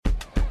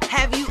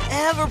Have you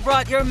ever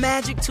brought your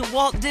magic to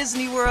Walt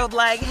Disney World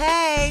like,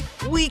 hey,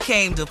 we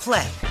came to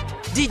play?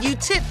 Did you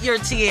tip your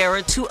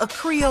tiara to a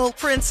Creole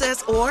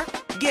princess or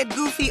get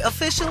goofy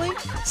officially?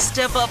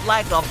 Step up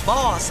like a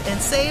boss and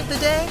save the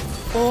day?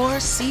 Or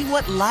see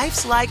what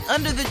life's like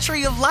under the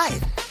tree of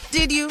life?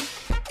 Did you?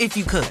 If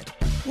you could.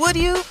 Would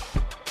you?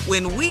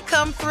 When we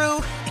come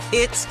through,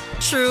 it's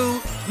true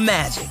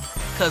magic.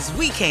 'Cause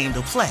we came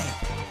to play.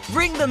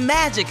 Bring the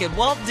magic at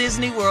Walt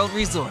Disney World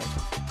Resort.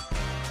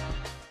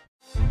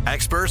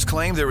 Experts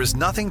claim there is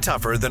nothing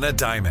tougher than a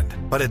diamond.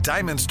 But at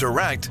Diamonds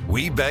Direct,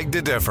 we beg to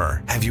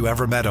differ. Have you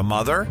ever met a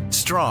mother?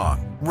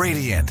 Strong,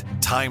 radiant,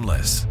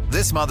 timeless.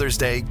 This Mother's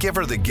Day, give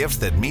her the gift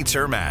that meets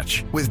her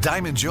match. With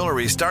diamond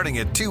jewelry starting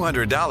at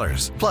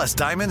 $200. Plus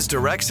Diamonds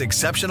Direct's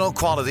exceptional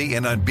quality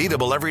and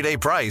unbeatable everyday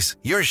price,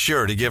 you're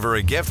sure to give her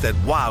a gift that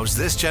wows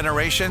this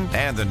generation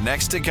and the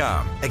next to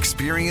come.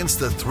 Experience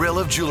the thrill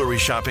of jewelry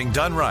shopping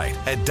done right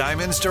at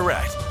Diamonds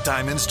Direct.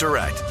 Diamonds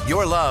Direct.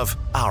 Your love,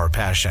 our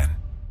passion.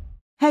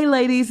 Hey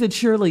ladies, it's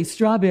Shirley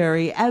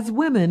Strawberry. As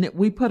women,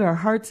 we put our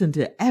hearts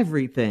into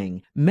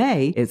everything.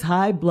 May is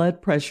High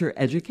Blood Pressure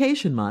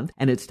Education Month,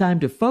 and it's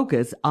time to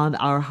focus on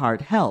our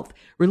heart health.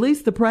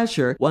 Release the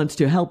Pressure wants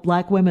to help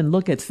Black women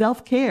look at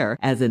self-care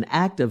as an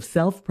act of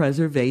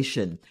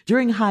self-preservation.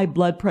 During High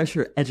Blood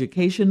Pressure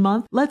Education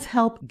Month, let's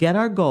help get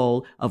our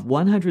goal of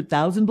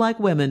 100,000 Black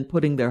women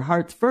putting their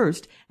hearts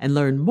first and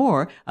learn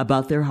more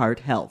about their heart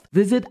health.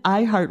 Visit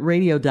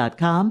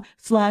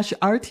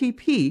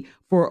iHeartRadio.com/RTP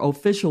for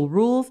official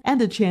rules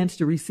and a chance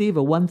to receive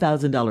a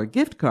 $1,000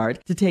 gift card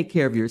to take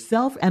care of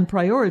yourself and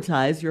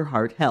prioritize your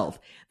heart health.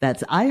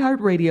 That's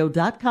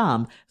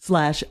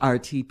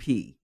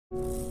iHeartRadio.com/RTP.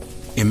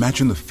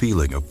 Imagine the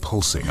feeling of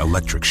pulsing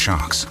electric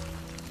shocks.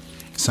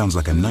 Sounds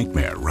like a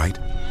nightmare, right?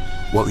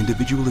 While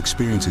individual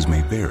experiences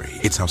may vary,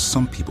 it's how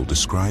some people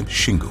describe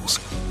shingles.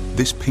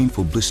 This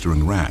painful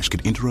blistering rash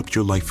could interrupt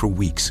your life for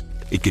weeks.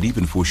 It could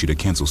even force you to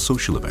cancel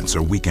social events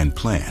or weekend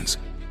plans.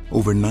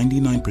 Over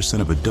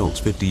 99% of adults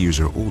 50 years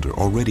or older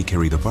already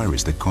carry the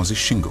virus that causes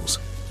shingles.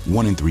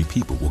 1 in 3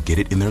 people will get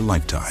it in their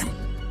lifetime.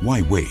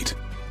 Why wait?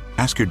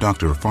 Ask your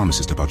doctor or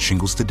pharmacist about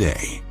shingles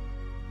today.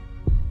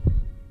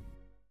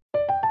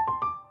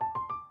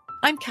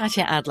 I'm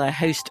Katya Adler,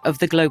 host of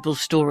The Global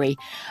Story.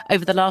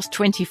 Over the last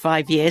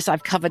 25 years,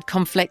 I've covered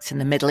conflicts in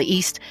the Middle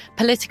East,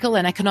 political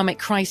and economic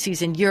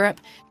crises in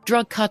Europe,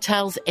 drug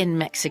cartels in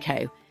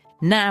Mexico.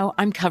 Now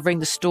I'm covering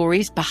the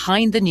stories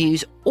behind the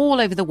news all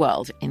over the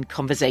world in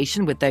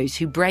conversation with those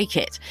who break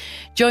it.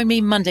 Join me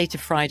Monday to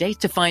Friday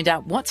to find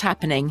out what's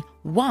happening,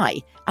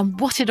 why, and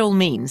what it all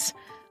means.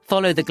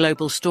 Follow The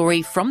Global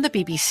Story from the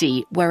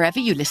BBC wherever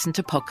you listen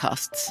to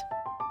podcasts.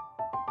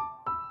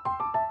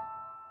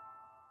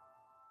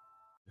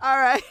 All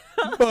right.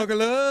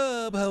 Buckle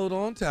up, hold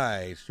on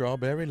tight.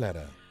 Strawberry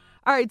letter.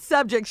 All right,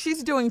 subject,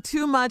 she's doing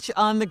too much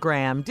on the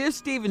gram. Dear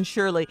Steve and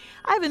Shirley,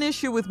 I have an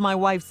issue with my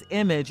wife's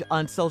image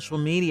on social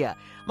media.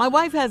 My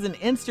wife has an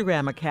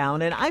Instagram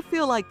account, and I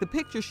feel like the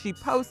pictures she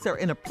posts are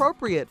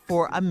inappropriate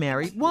for a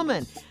married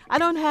woman. I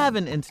don't have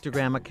an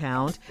Instagram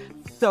account,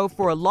 so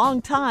for a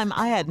long time,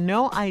 I had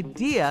no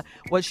idea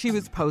what she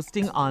was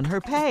posting on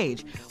her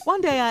page.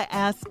 One day I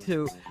asked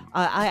her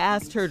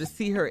to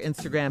see her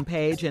Instagram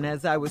page, and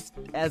as I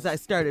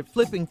started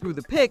flipping through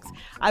the pics,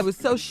 I was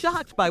so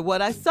shocked by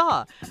what I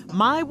saw.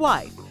 My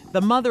wife,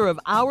 the mother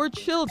of our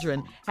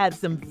children, had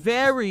some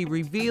very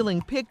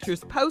revealing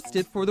pictures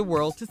posted for the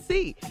world to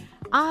see.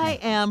 I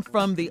am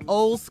from the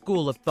old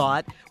school of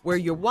thought where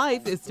your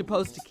wife is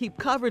supposed to keep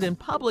covered in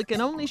public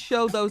and only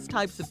show those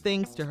types of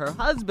things to her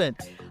husband.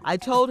 I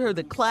told her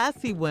that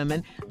classy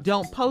women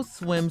don't post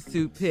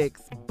swimsuit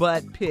pics,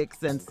 butt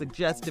pics, and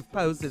suggestive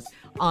poses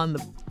on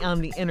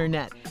the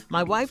internet.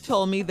 My wife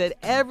told me that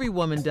every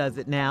woman does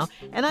it now,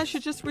 and I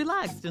should just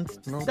relax and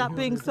stop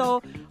being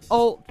so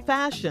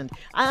old-fashioned.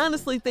 I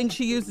honestly think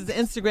she uses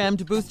Instagram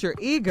to boost her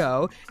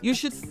ego. You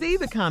should see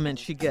the comments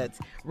she gets.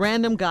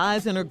 Random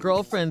guys and her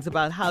girlfriends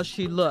about how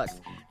she looks.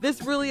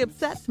 This really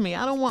upsets me.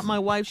 I don't want my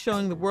wife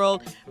showing the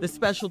world the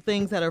special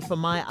things that are for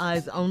my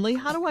eyes only.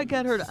 How do I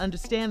get her to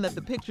understand that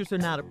the pictures are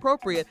not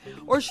appropriate,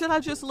 or should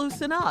I just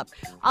loosen up?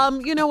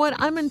 You know what?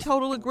 I'm in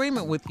total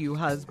agreement with you,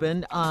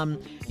 husband.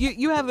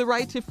 You have the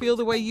right to feel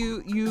the way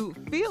you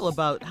feel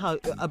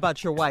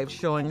about your wife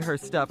showing her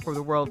stuff for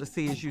the world to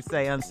see, as you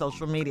say, on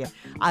social media.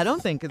 I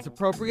don't think it's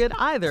appropriate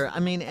either.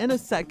 I mean,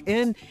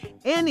 in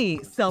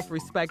any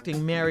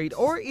self-respecting married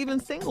or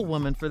even single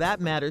woman, for that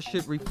matter,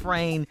 should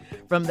refrain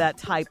from that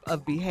type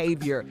of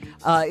behavior.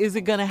 Is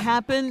it going to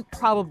happen?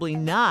 Probably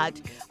not.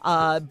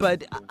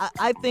 But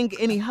I think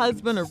any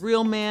husband or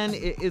real man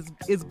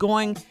is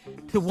going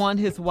to want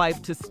his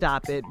wife to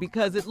stop it,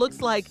 because it looks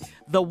like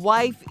the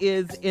wife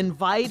is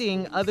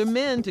inviting other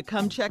men to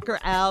come check her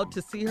out,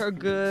 to see her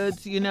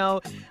goods,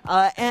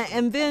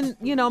 and then,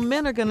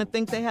 men are going to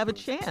think they have a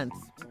chance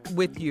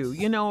with you,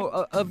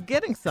 of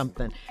getting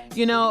something.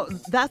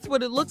 That's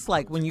what it looks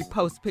like when you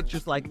post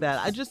pictures like that.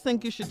 I just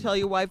think you should tell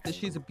your wife that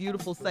she's a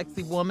beautiful,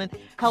 sexy woman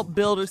help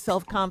build her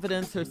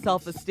self-confidence, her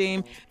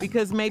self-esteem,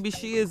 because maybe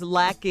she is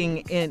lacking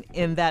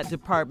in that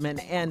department.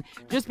 And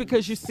just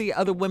because you see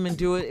other women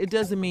do it, it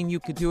doesn't mean you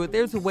could do it.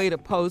 There's a way to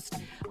post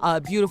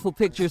beautiful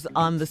pictures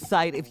on the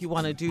site if you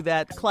want to do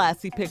that.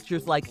 Classy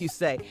pictures, like you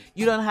say.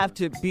 You don't have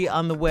to be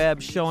on the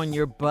web showing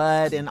your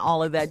butt and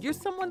all of that. You're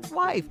someone's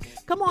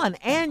wife. Come on.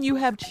 And you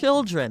have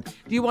children.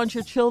 Do you want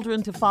your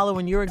children to follow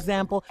in your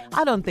example?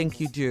 I don't think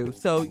you do.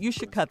 So you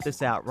should cut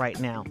this out right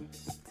now.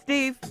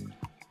 Steve?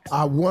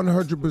 I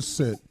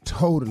 100%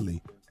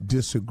 totally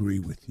disagree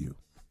with you.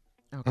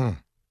 Okay.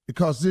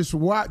 Because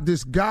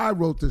this guy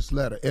wrote this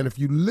letter, and if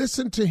you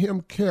listen to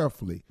him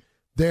carefully,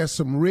 there's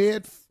some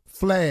red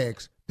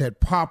flags that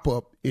pop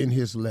up in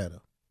his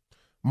letter.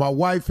 My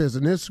wife has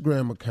an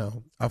Instagram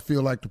account. I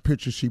feel like the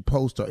pictures she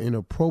posts are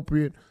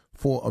inappropriate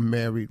for a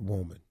married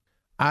woman.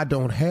 I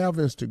don't have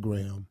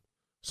Instagram,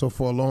 so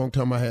for a long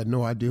time I had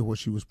no idea what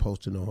she was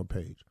posting on her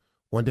page.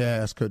 One day I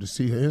asked her to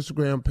see her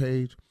Instagram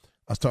page.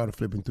 I started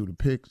flipping through the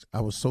pics.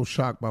 I was so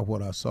shocked by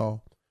what I saw.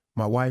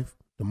 My wife,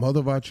 the mother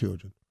of our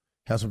children,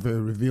 has some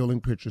very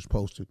revealing pictures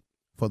posted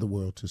for the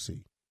world to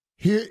see.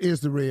 Here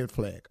is the red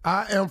flag.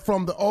 I am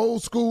from the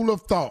old school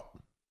of thought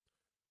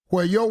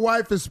where your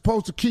wife is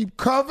supposed to keep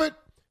covered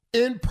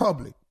in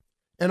public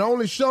and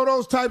only show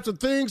those types of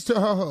things to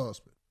her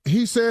husband.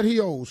 He said he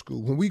old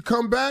school. When we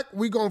come back,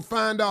 we're going to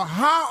find out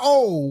how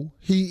old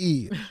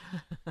he is.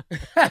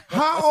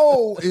 How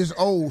old is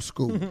old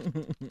school?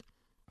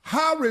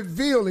 How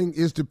revealing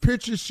is the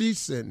picture she's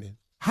sending?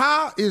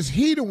 How is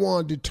he the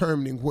one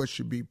determining what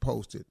should be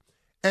posted?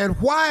 And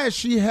why is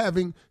she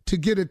having to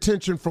get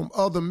attention from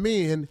other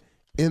men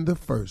in the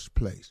first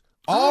place?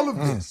 All of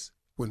this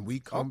when we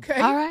come back.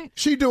 All right.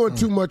 She doing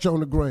too much on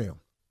the gram.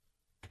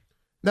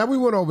 Now, we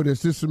went over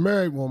this. This is a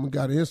married woman,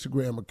 got an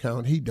Instagram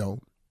account. He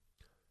don't.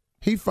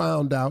 He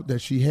found out that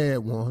she had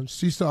one.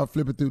 She started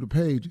flipping through the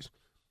pages.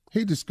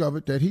 He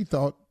discovered that he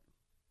thought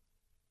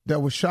that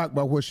was shocked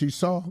by what she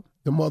saw.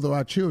 The mother of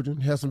our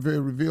children has some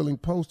very revealing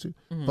posted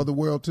for the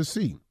world to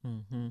see.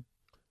 Mm-hmm.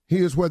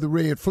 Here's where the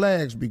red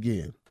flags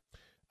begin.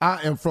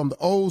 I am from the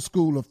old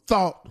school of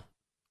thought,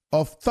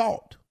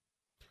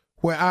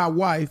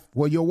 where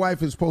your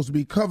wife is supposed to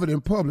be covered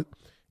in public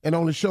and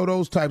only show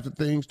those types of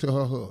things to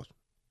her husband.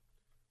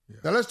 Yeah.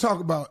 Now let's talk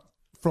about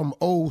from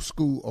old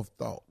school of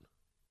thought.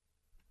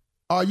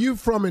 Are you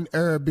from an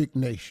Arabic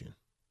nation?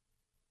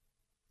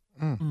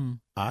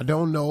 I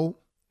don't know.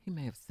 He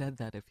may have said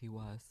that if he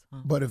was. Huh?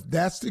 But if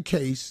that's the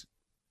case,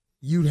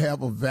 you'd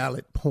have a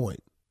valid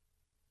point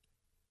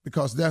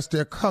because that's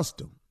their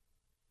custom.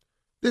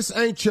 This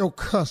ain't your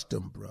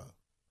custom, bro.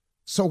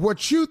 So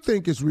what you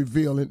think is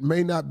revealing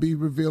may not be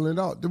revealing at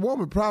all. The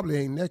woman probably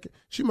ain't naked.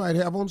 She might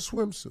have on a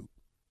swimsuit.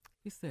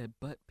 He said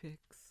butt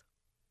pics.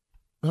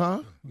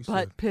 Huh?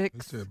 Butt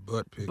pics. He said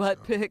butt pics.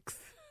 Butt pics.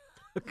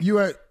 If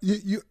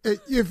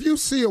you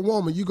see a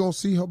woman, you going to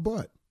see her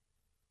butt.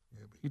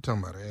 Yeah, but you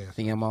talking about ass.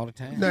 See him all the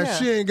time. Now,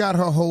 she ain't got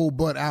her whole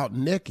butt out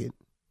naked.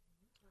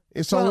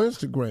 It's on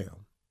Instagram.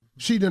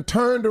 She done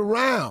turned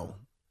around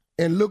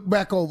and looked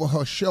back over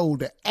her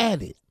shoulder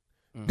at it.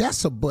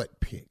 That's a butt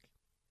pic.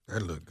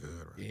 That look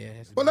good, right?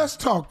 Yeah. Well, let's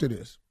talk to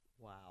this.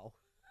 Wow.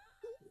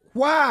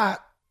 Why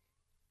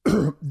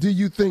do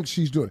you think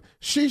she's doing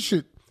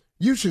it?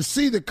 You should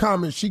see the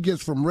comments she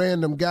gets from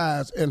random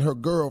guys and her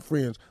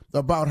girlfriends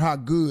about how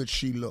good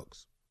she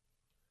looks.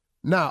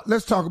 Now,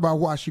 let's talk about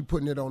why she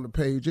putting it on the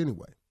page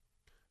anyway.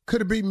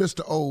 Could it be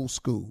Mr. Old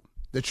School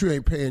that you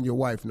ain't paying your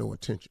wife no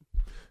attention?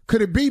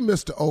 Could it be,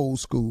 Mr.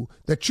 Old School,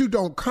 that you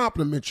don't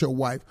compliment your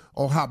wife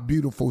on how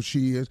beautiful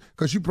she is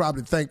because you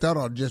probably think that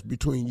are just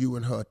between you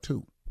and her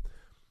too?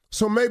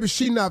 So maybe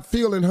she not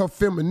feeling her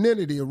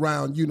femininity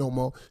around you no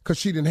more because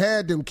she done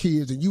had them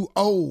kids and you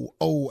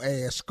old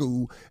ass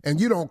school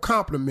and you don't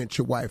compliment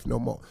your wife no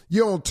more.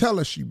 You don't tell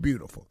her she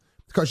beautiful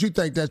because you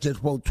think that's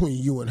just between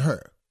you and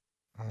her.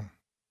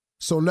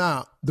 So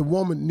now the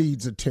woman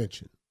needs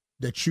attention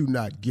that you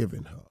not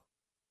giving her.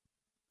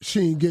 She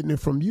ain't getting it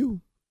from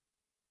you.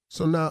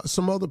 So now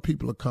some other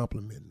people are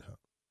complimenting her.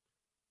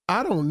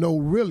 I don't know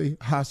really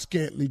how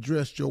scantily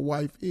dressed your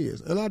wife is,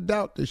 and I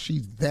doubt that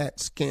she's that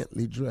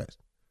scantily dressed.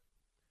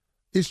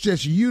 It's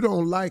just you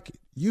don't like it.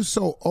 You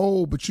so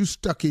old, but you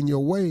stuck in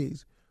your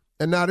ways.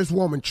 And now this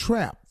woman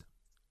trapped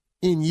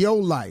in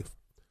your life,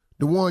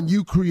 the one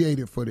you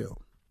created for them.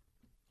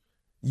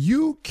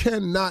 You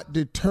cannot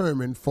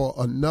determine for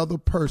another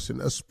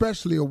person,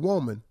 especially a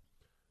woman,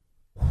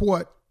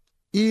 what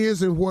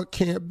is and what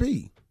can't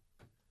be.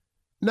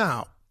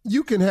 Now,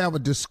 you can have a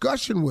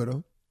discussion with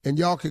her and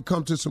y'all can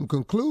come to some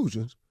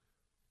conclusions,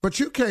 but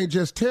you can't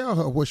just tell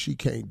her what she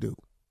can't do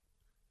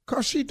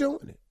because she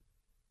doing it.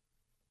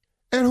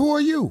 And who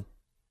are you?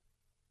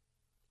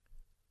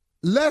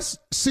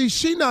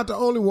 She not the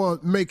only one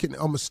making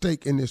a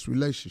mistake in this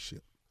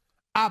relationship.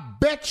 I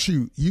bet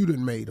you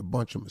done made a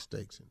bunch of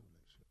mistakes in the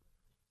relationship.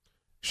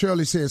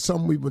 Shirley said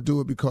some people do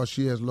it because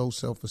she has low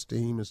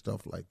self-esteem and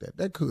stuff like that.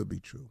 That could be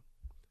true.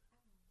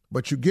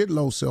 But you get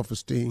low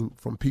self-esteem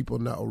from people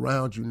not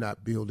around you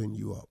not building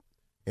you up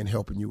and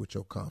helping you with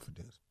your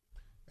confidence.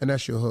 And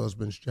that's your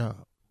husband's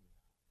job.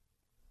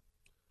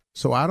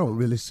 So I don't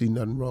really see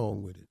nothing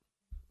wrong with it.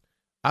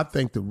 I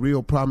think the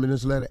real problem in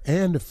this letter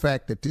and the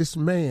fact that this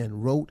man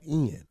wrote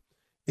in,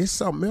 it's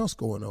something else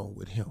going on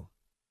with him.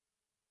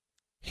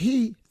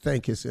 He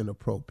think it's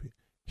inappropriate.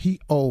 He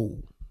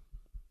old.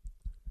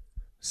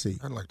 See.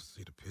 I'd like to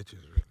see the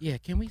pictures. Really. Yeah,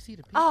 can we see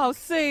the pictures? Oh,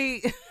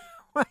 see,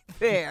 right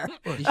there.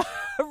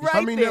 Right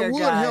I mean, there, that would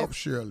guys. help,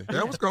 Shirley.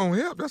 That was going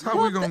to help. That's how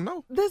we're going to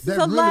know. This That is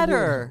a really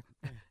letter.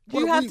 would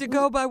You Well, have we- to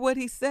go by what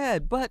he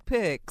said. Butt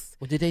pics.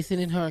 Well, did they send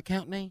in her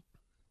account name?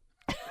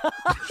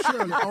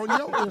 Shirley, on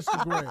your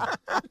Instagram.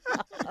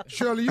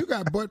 Shirley, you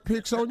got butt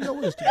pics on your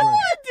Instagram.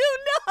 I do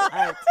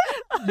not.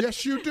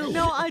 Yes, you do.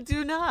 No, I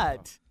do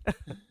not.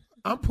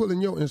 I'm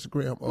pulling your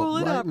Instagram up Pull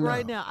it right up now.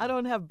 right now. I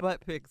don't have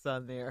butt pics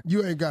on there.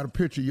 You ain't got a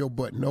picture of your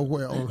butt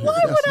nowhere on here. Why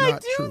That's would I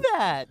not do true.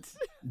 that?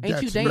 Ain't you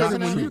That's dancing not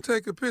When on true. you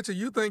take a picture,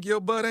 you think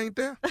your butt ain't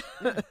there?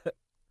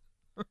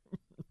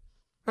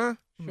 Huh?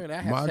 Sure, I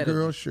have My set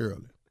girl it.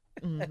 Shirley.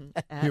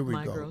 At Here we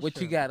my go. girl What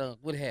you Shirley. got?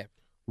 What happened?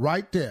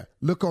 Right there.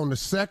 Look on the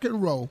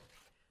second row.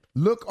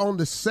 Look on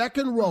the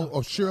second row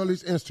of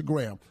Shirley's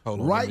Instagram.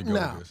 Hold on, right let me go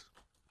now. to this.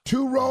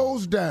 2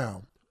 rows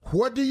down.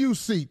 What do you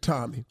see,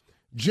 Tommy?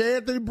 J.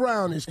 Anthony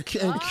Brown is and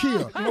Kia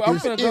Well, I'm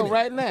is gonna in go it.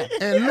 right now.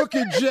 And look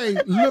at Jay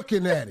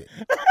looking at it.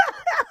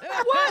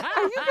 What?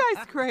 Are you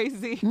guys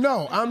crazy?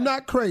 No, I'm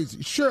not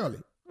crazy. Shirley,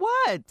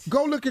 What?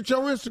 go look at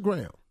your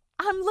Instagram.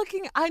 I'm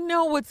looking. I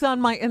know what's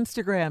on my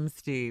Instagram,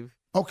 Steve.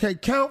 Okay,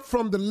 count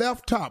from the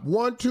left top.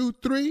 1, 2,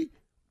 3.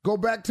 Go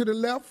back to the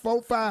left.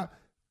 4, 5,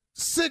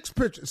 6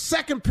 pictures.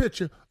 Second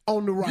picture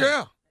on the right.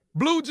 Yeah.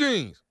 Blue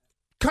jeans.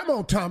 Come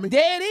on, Tommy.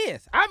 There it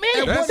is. I'm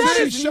in. And That's what That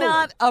she it. is showing?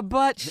 not a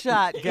butt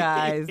shot,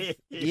 guys.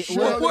 Yeah,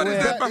 Shirley, What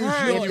is that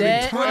behind your you?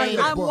 That entire ain't-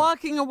 I'm butt.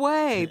 walking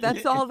away.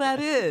 That's all that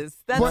is.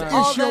 That's But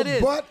all it's your that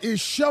is. butt is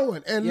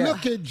showing. And Yeah.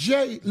 look at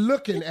Jay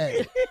looking at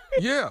it.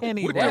 Yeah.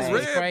 Anyway. With this That's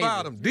red crazy.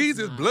 bottom. These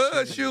is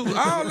blood shoes.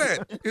 All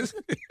that. It's,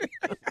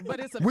 But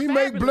it's a We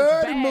make fabulous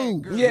blood bag,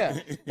 move. girl. Yeah.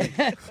 Thank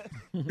That's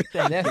you, it.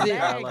 Bag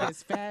Darla.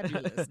 is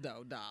fabulous,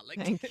 though, darling.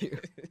 Thank you.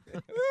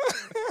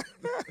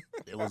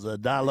 It was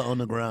 $1 on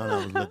the ground I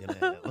was looking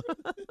at.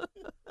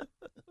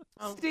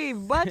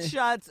 Steve, butt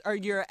shots are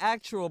your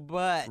actual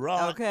butt.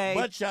 Raw. Okay.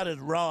 Butt shot is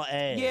raw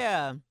ass.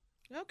 Yeah.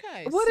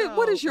 Okay.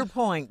 What is so- your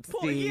point,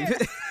 Well, Steve? yeah.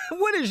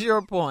 What is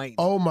your point?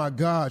 Oh, my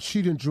God.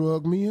 She done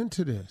drug me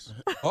into this.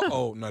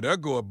 uh-oh. Now, there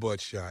go a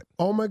butt shot.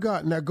 Oh, my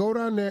God. Now go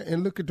down there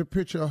and look at the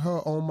picture of her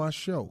on my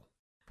show.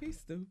 He's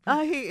stupid.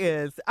 He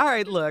is. All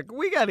right, look,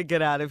 we got to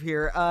get out of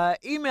here.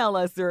 Email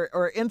us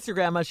or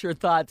Instagram us your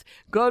thoughts.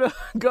 Go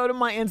to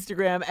my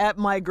Instagram at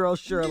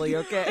 @mygirlshirley.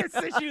 Okay.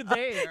 Since you're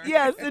there.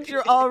 Yeah, since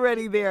you're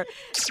already there.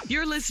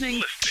 You're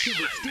listening to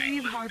the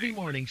Steve Harvey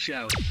Morning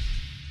Show.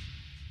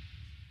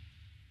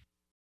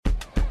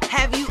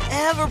 Have you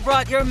ever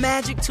brought your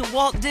magic to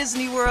Walt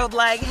Disney World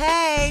like,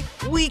 hey,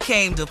 we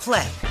came to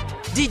play?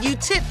 Did you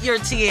tip your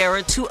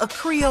tiara to a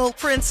Creole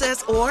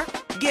princess or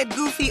get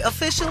goofy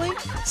officially?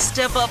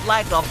 Step up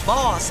like a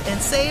boss and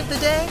save the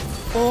day?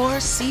 Or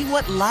see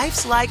what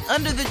life's like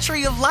under the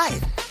tree of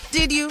life?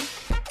 Did you?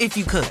 If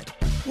you could.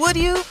 Would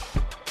you?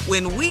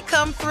 When we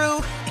come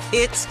through,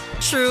 it's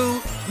true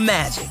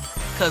magic.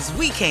 'Cause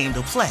we came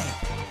to play.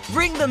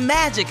 Bring the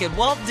magic at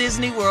Walt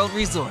Disney World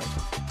Resort.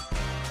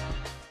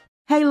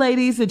 Hey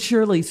ladies, it's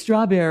Shirley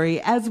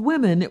Strawberry. As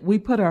women, we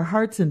put our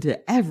hearts into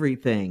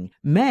everything.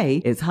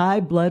 May is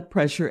High Blood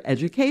Pressure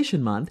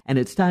Education Month, and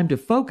it's time to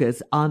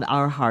focus on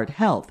our heart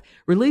health.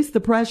 Release the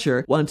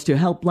Pressure wants to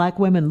help Black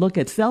women look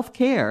at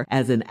self-care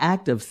as an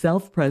act of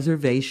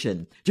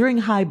self-preservation. During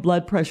High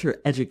Blood Pressure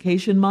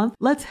Education Month,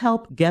 let's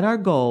help get our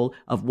goal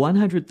of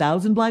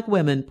 100,000 Black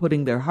women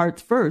putting their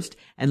hearts first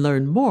and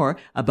learn more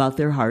about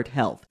their heart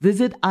health.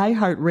 Visit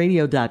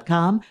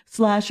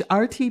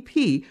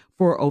iHeartRadio.com/RTP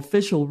for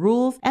official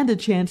rules and a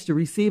chance to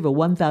receive a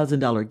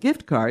 $1,000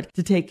 gift card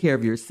to take care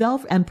of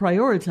yourself and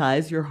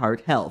prioritize your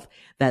heart health.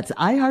 That's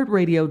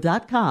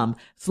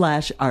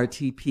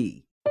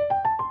iHeartRadio.com/RTP.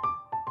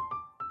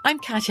 I'm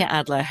Katya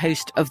Adler,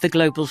 host of The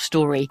Global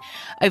Story.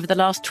 Over the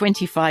last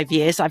 25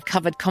 years, I've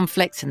covered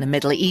conflicts in the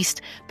Middle East,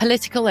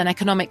 political and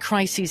economic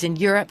crises in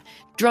Europe,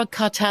 drug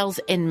cartels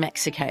in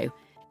Mexico.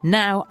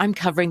 Now I'm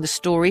covering the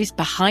stories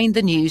behind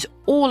the news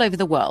all over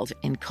the world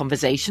in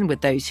conversation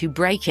with those who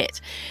break it.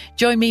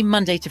 Join me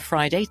Monday to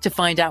Friday to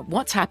find out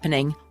what's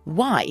happening,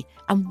 why,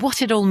 and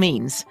what it all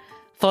means.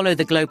 Follow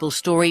The Global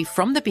Story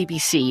from the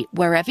BBC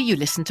wherever you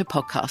listen to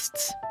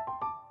podcasts.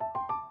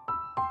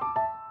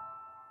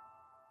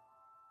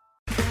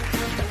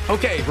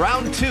 Okay,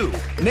 round 2.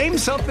 Name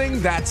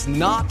something that's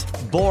not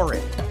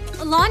boring.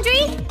 A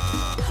laundry?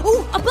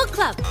 Ooh, a book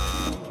club.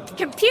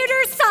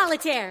 Computer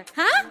solitaire,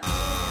 huh?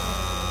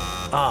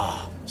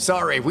 Ah,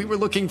 sorry, we were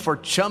looking for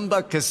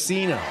Chumba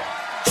Casino.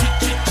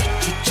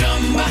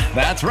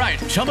 That's right,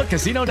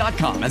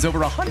 ChumbaCasino.com has over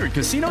 100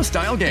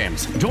 casino-style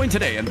games. Join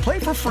today and play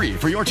for free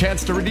for your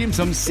chance to redeem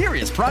some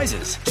serious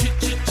prizes.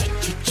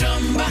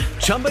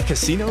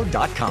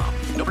 ChumbaCasino.com.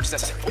 No purchase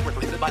necessary. Void where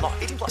prohibited by law.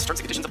 18+ terms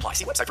and conditions apply.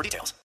 See website for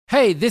details.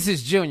 Hey, this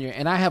is Junior,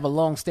 and I have a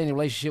long-standing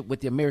relationship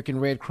with the American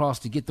Red Cross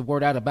to get the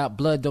word out about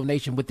blood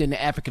donation within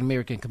the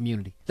African-American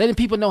community, letting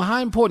people know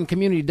how important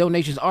community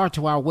donations are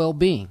to our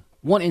well-being.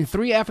 1 in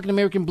 3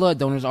 African-American blood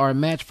donors are a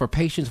match for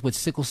patients with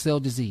sickle cell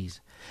disease.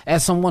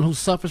 As someone who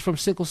suffers from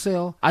sickle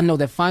cell, I know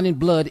that finding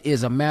blood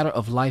is a matter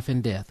of life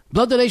and death.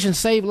 Blood donations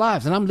save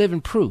lives, and I'm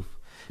living proof.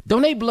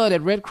 Donate blood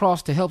at Red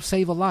Cross to help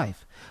save a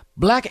life.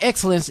 Black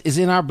excellence is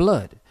in our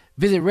blood.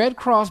 Visit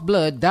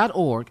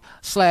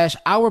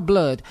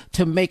redcrossblood.org/ourblood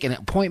to make an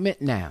appointment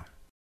now.